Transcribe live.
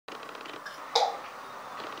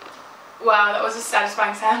Wow, that was a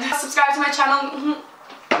satisfying sound. Subscribe to my channel.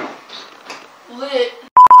 Lit.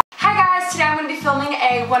 Hi guys, today I'm going to be filming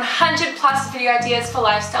a 100+ video ideas for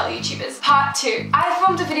lifestyle YouTubers part 2. I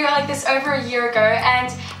filmed a video like this over a year ago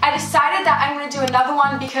and I decided that I'm going to do another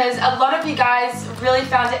one because a lot of you guys really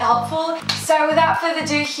found it helpful. So without further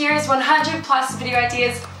ado, here's 100+ video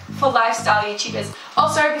ideas for lifestyle YouTubers.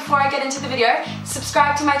 Also, before I get into the video,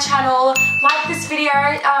 subscribe to my channel, like this video,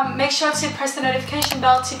 make sure to press the notification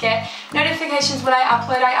bell to get notifications when I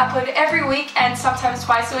upload. I upload every week and sometimes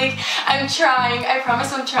twice a week. I'm trying, I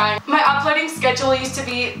promise I'm trying. My uploading schedule used to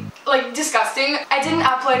be like disgusting. I didn't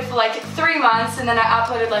upload for like 3 months and then I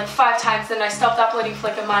uploaded like 5 times and I stopped uploading for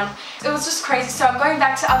like a month. It was just crazy, so I'm going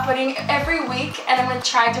back to uploading every week and I'm going to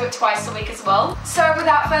try and do it twice a week as well. So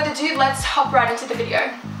without further ado, let's hop right into the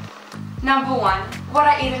video. Number 1, what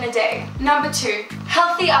I eat in a day. Number 2,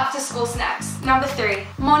 healthy after school snacks. Number 3,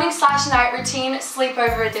 morning/night routine,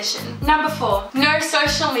 sleepover edition. Number 4, no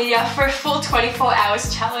social media for a full 24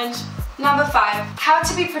 hours challenge. Number 5, how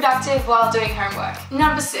to be productive while doing homework.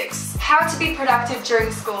 Number 6, how to be productive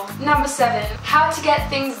during school. Number 7, how to get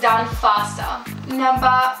things done faster.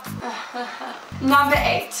 Number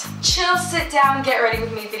 8, chill, sit down, get ready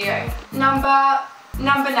with me video. Number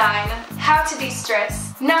 9, how to de-stress.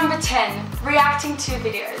 Number 10, reacting to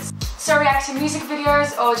videos. So react to music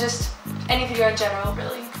videos or just any video in general,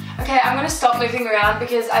 really. Okay, I'm gonna stop moving around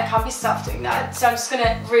because I can't be stopped doing that. So I'm just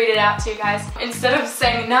gonna read it out to you guys instead of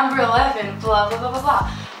saying number 11, blah, blah, blah, blah,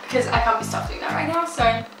 blah. Because I can't be stopped doing that right now,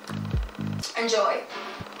 so enjoy.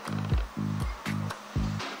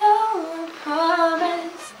 No promise.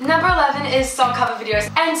 Number 11 is song cover videos.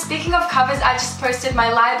 And speaking of covers, I just posted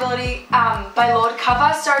my Liability by Lorde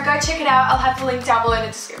cover, so go check it out. I'll have the link down below in the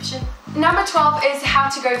description. Number 12 is how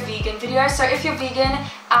to go vegan video. So if you're vegan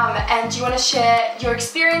and you want to share your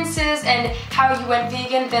experiences and how you went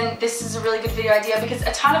vegan, then this is a really good video idea because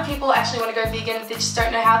a ton of people actually want to go vegan, they just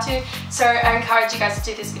don't know how to. So I encourage you guys to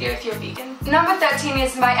do this video if you're vegan. Number 13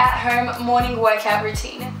 is my at-home morning workout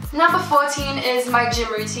routine. Number 14 is my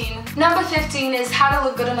gym routine. Number 15 is how to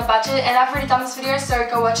look good on a budget, and I've already done this video, so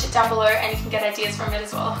go watch it down below and you can get ideas from it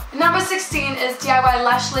as well. Number 16 is DIY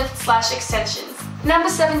lash lift/extensions. Number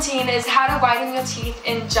 17 is how to whiten your teeth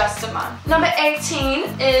in just a month. Number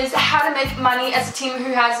 18 is how to make money as a team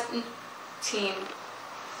who has...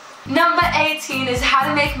 Number 18 is how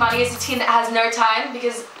to make money as a team that has no time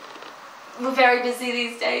because we're very busy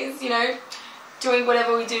these days, you know, doing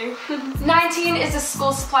whatever we do. 19 is a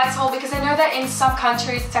school supplies haul because I know that in some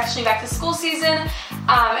countries it's actually back to school season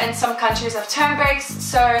and some countries have term breaks,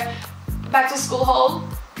 so back to school haul.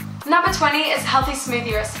 Number 20 is healthy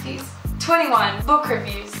smoothie recipes. 21, book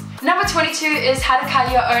reviews. Number 22 is how to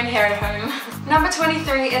cut your own hair at home. Number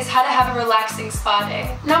 23 is how to have a relaxing spa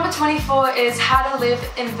day. Number 24 is how to live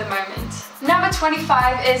in the moment. Number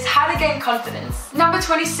 25 is how to gain confidence. Number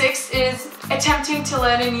 26 is attempting to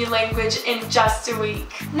learn a new language in just a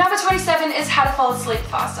week. Number 27 is how to fall asleep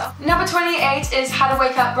faster. Number 28 is how to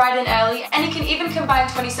wake up bright and early, and you can even combine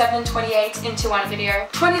 27 and 28 into one video.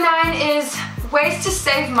 29 is ways to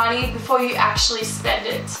save money before you actually spend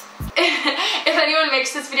it. If anyone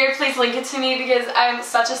makes this video, please link it to me because I'm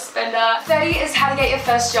such a spender. 30 is how to get your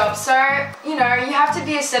first job. So, you know, you have to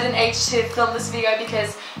be a certain age to film this video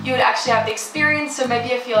because you would actually have the experience. So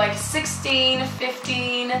maybe if you're like 16,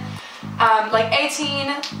 15, like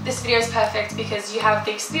 18, this video is perfect because you have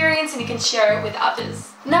the experience and you can share it with others.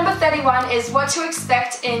 Number 31 is what to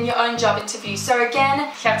expect in your own job interview. So again,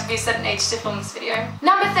 you have to be a certain age to film this video.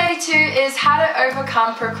 Number 32 is how to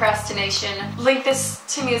overcome procrastination. Link this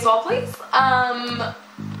to me as well, please. I'm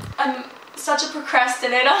such a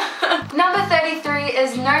procrastinator. Number 33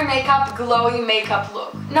 is no makeup, glowy makeup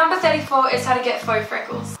look. Number 34 is how to get faux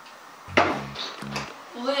freckles.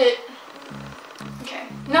 Lit. Okay.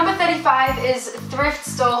 Number 35 is thrift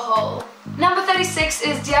store haul. Number 36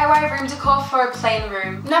 is DIY room decor for a plain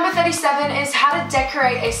room. Number 37 is how to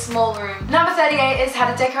decorate a small room. Number 38 is how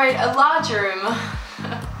to decorate a large room.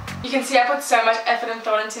 You can see I put so much effort and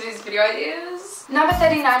thought into these video ideas. Number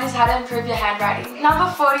 39 is how to improve your handwriting. Number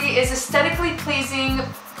 40 is aesthetically pleasing,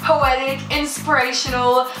 poetic,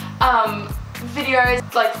 inspirational videos,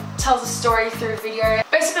 like tells a story through video.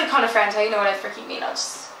 Basically Connor Franta, you know what I freaking mean, I'll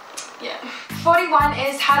just... yeah. 41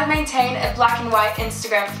 is how to maintain a black and white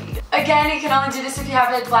Instagram feed. Again, you can only do this if you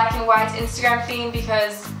have a black and white Instagram feed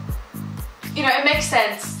because, you know, it makes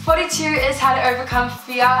sense. 42 is how to overcome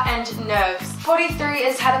fear and nerves. 43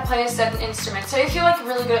 is how to play a certain instrument. So if you're like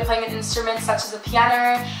really good at playing an instrument such as a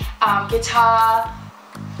piano, guitar,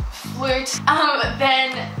 flute, then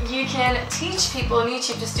you can teach people on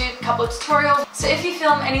YouTube. Just do a couple of tutorials. So if you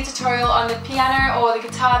film any tutorial on the piano or the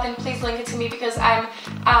guitar, then please link it to me because I'm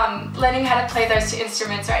learning how to play those two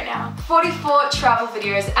instruments right now. 44 travel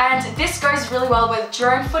videos, and this goes really well with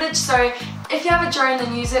drone footage. So if you have a drone,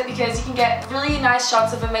 then use it because you can get really nice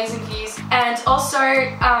shots of amazing views. And also,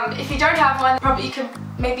 if you don't have one, probably you could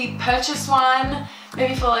maybe purchase one,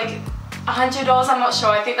 maybe for like $100, I'm not sure.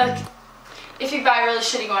 I think like if you buy a really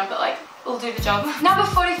shitty one, but like it'll do the job. Number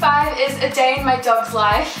 45 is a day in my dog's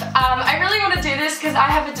life. I really want to do this because I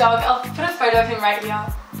have a dog. I'll put a photo of him right here.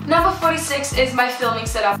 Number 46 is my filming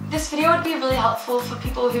setup. This video would be really helpful for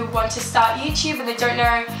people who want to start YouTube and they don't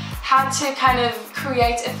know how to kind of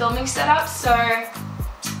create a filming setup, so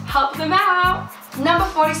help them out. Number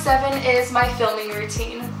 47 is my filming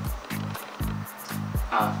routine.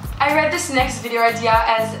 I read this next video idea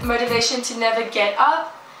as motivation to never get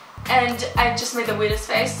up, and I just made the weirdest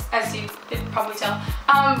face, as you could probably tell.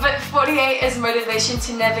 But 48 is motivation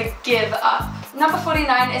to never give up. Number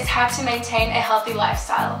 49 is how to maintain a healthy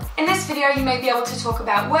lifestyle. In this video you may be able to talk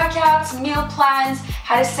about workouts, meal plans,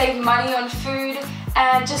 how to save money on food,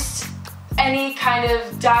 and just any kind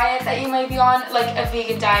of diet that you may be on, like a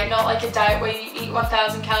vegan diet, not like a diet where you eat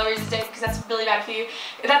 1,000 calories a day because that's really bad for you.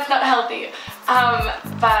 That's not healthy.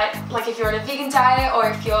 But like if you're on a vegan diet or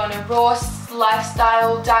if you're on a raw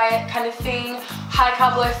lifestyle diet kind of thing, high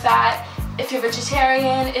carb, low fat, if you're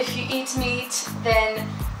vegetarian, if you eat meat, then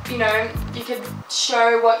you know, you could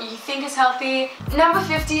show what you think is healthy. Number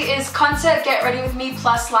 50 is concert get ready with me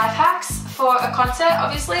plus life hacks for a concert,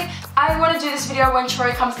 obviously. I want to do this video when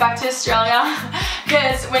Troy comes back to Australia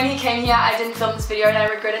because when he came here I didn't film this video and I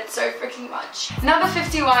regret it so freaking much. Number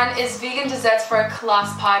 51 is vegan desserts for a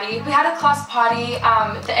class party. We had a class party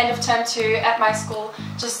at the end of term 2 at my school,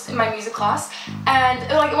 just in my music class, and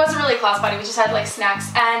like it wasn't really a class party, we just had like snacks,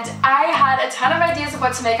 and I had a ton of ideas of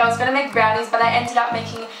what to make. I was going to make brownies, but I ended up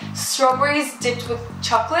making strawberries dipped with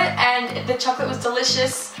chocolate, and the chocolate was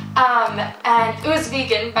delicious, and it was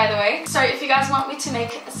vegan, by the way. So if you guys want me to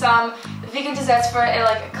make some vegan desserts for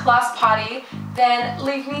a class party, then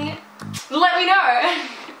let me know.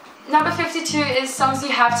 Number 52 is songs you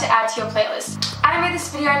have to add to your playlist. I made this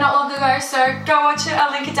video not long ago, so go watch it,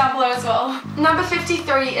 I'll link it down below as well. Number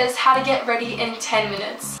 53 is how to get ready in 10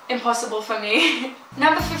 minutes. Impossible for me.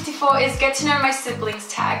 Number 54 is get to know my siblings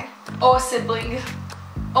tag, or sibling,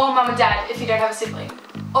 or mum and dad if you don't have a sibling,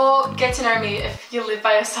 or get to know me if you live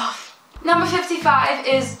by yourself. Number 55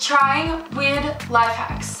 is trying weird life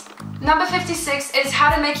hacks. Number 56 is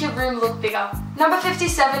how to make your room look bigger. Number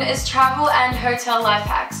 57 is travel and hotel life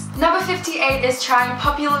hacks. Number 58 is trying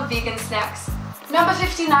popular vegan snacks. Number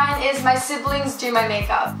 59 is my siblings do my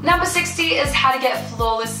makeup. Number 60 is how to get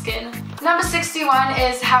flawless skin. Number 61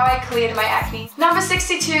 is how I cleared my acne. Number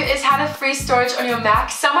 62 is how to free storage on your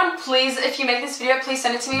Mac. Someone please, if you make this video, please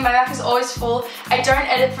send it to me. My Mac is always full. I don't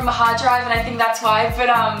edit from a hard drive and I think that's why, but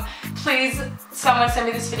please someone send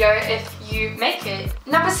me this video if you make it.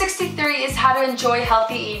 Number 63 is how to enjoy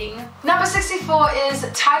healthy eating. Number 64 is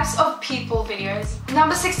types of people videos.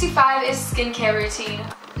 Number 65 is skincare routine.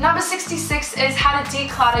 Number 66 is how to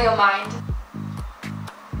declutter your mind.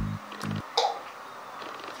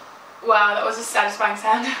 Wow, that was a satisfying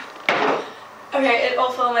sound. Okay, it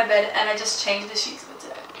all fell on my bed and I just changed the sheets for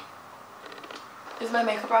today. Is my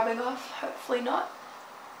makeup rubbing off? Hopefully not.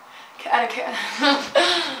 Okay, I don't care.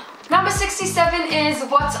 Number 67 is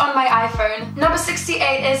what's on my iPhone. Number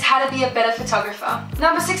 68 is how to be a better photographer.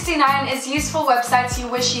 Number 69 is useful websites you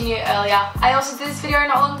wish you knew earlier. I also did this video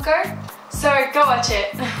not long ago, so go watch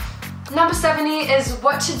it. Number 70 is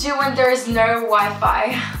what to do when there is no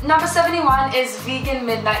Wi-Fi. Number 71 is vegan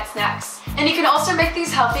midnight snacks. And you can also make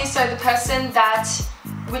these healthy so the person that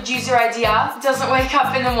would use your idea doesn't wake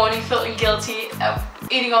up in the morning feeling guilty of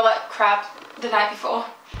eating all that crap the night before.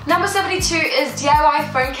 Number 72 is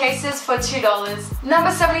DIY phone cases for $2.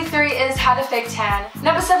 Number 73 is how to fake tan.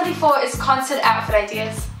 Number 74 is concert outfit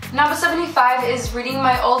ideas. Number 75 is reading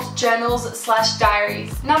my old journals /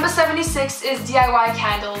 diaries. Number 76 is DIY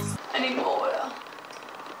candles. I need more water.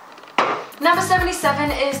 Number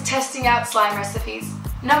 77 is testing out slime recipes.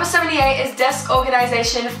 Number 78 is desk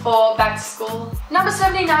organization for back to school. Number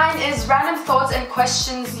 79 is random thoughts and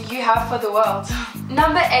questions you have for the world.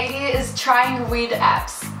 Number 80 is trying weird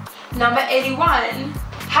apps. Number 81,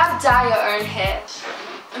 how to dye your own hair.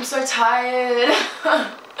 I'm so tired.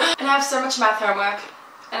 And I have so much math homework.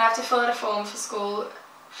 And I have to fill out a form for school.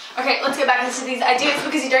 Okay, let's get back into these ideas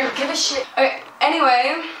because you don't give a shit. Okay,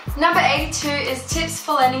 anyway, number 82 is tips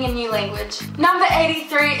for learning a new language. Number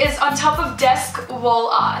 83 is on top of desk wall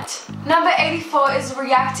art. Number 84 is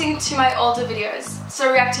reacting to my older videos. So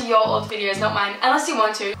react to your old videos, not mine, unless you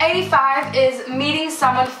want to. 85 is meeting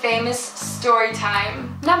someone famous story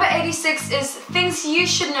time. Number 86 is things you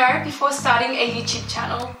should know before starting a YouTube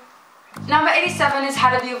channel. Number 87 is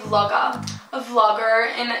how to be a vlogger. A vlogger,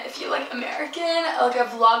 and if you're like American, like a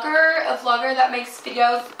vlogger that makes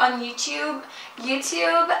videos on YouTube,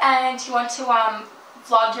 and you want to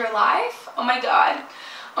vlog your life. Oh my god,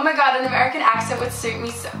 an American accent would suit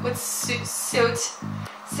me so much.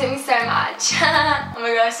 Oh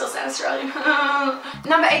my god, I still sound Australian.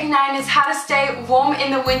 Number 89 is how to stay warm in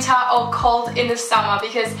the winter or cold in the summer,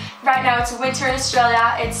 because right now it's winter in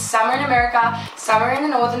Australia, it's summer in America, summer in the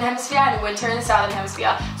northern hemisphere, and winter in the southern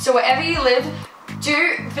hemisphere. So wherever you live,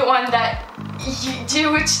 do the one that you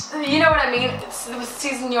do, which, you know what I mean, it's the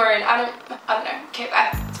season you're in. I don't know. Okay,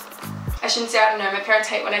 I shouldn't say I don't know, my parents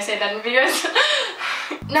hate when I say that in videos.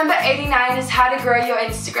 Number 89 is how to grow your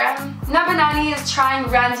Instagram. Number 90 is trying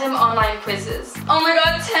random online quizzes. Oh my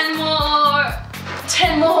god, 10 more!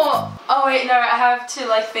 10 more! Oh wait, no, I have to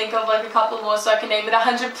like think of like a couple more so I can name it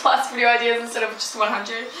 100 plus video ideas instead of just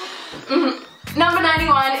 100. Number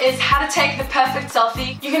 91 is how to take the perfect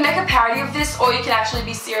selfie. You can make a parody of this or you can actually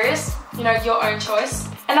be serious. You know, your own choice.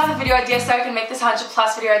 Another video idea so I can make this 100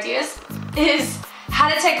 plus video ideas is how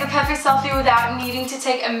to take the perfect selfie without needing to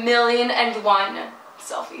take 1,000,001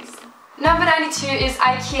 selfies. Number 92 is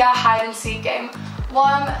IKEA hide and seek game. While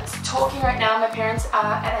I'm talking right now, my parents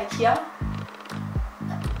are at IKEA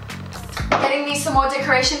getting me some more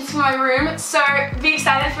decorations for my room, so be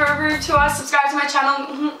excited for a room tour, subscribe to my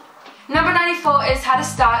channel. Number 94 is how to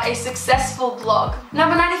start a successful blog.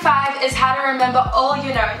 Number 95 is how to remember all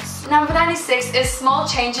your notes. Number 96 is small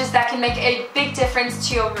changes that can make a big difference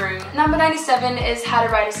to your room. Number 97 is how to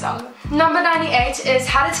write a song. Number 98 is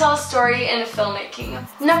how to tell a story in filmmaking.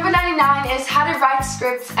 Number 99 is how to write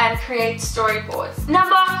scripts and create storyboards.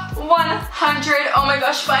 Number 100, oh my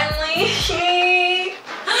gosh, finally!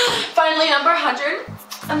 Finally, number 100.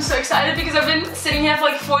 I'm so excited because I've been sitting here for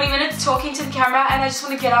like 40 minutes talking to the camera and I just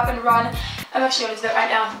want to get up and run. I'm actually going to do that right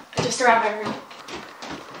now, just around my room.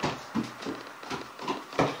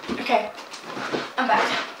 Okay, I'm back.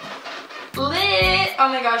 Lit! Oh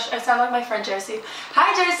my gosh, I sound like my friend Josie.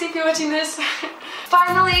 Hi Josie, if you're watching this.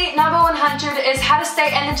 Finally, number 100 is how to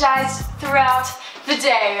stay energized throughout the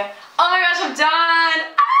day. Oh my gosh, I'm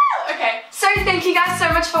done! Ah! Okay, so thank you guys so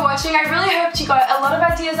much for watching. I really hope you got a lot of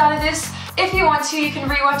ideas out of this. If you want to, you can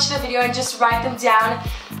rewatch the video and just write them down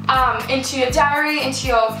into your diary, into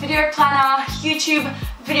your video planner, YouTube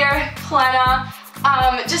video planner,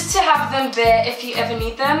 just to have them there if you ever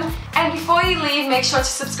need them. And before you leave, make sure to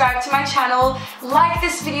subscribe to my channel, like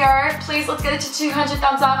this video, please let's get it to 200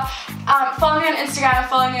 thumbs up, follow me on Instagram,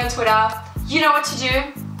 follow me on Twitter, you know what to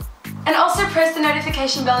do. And also press the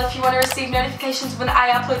notification bell if you want to receive notifications when I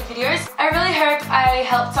upload videos. I really hope I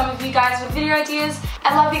helped some of you guys with video ideas.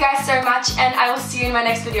 I love you guys so much and I will see you in my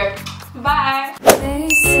next video. Bye! They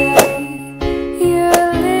say you're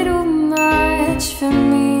a little much for me.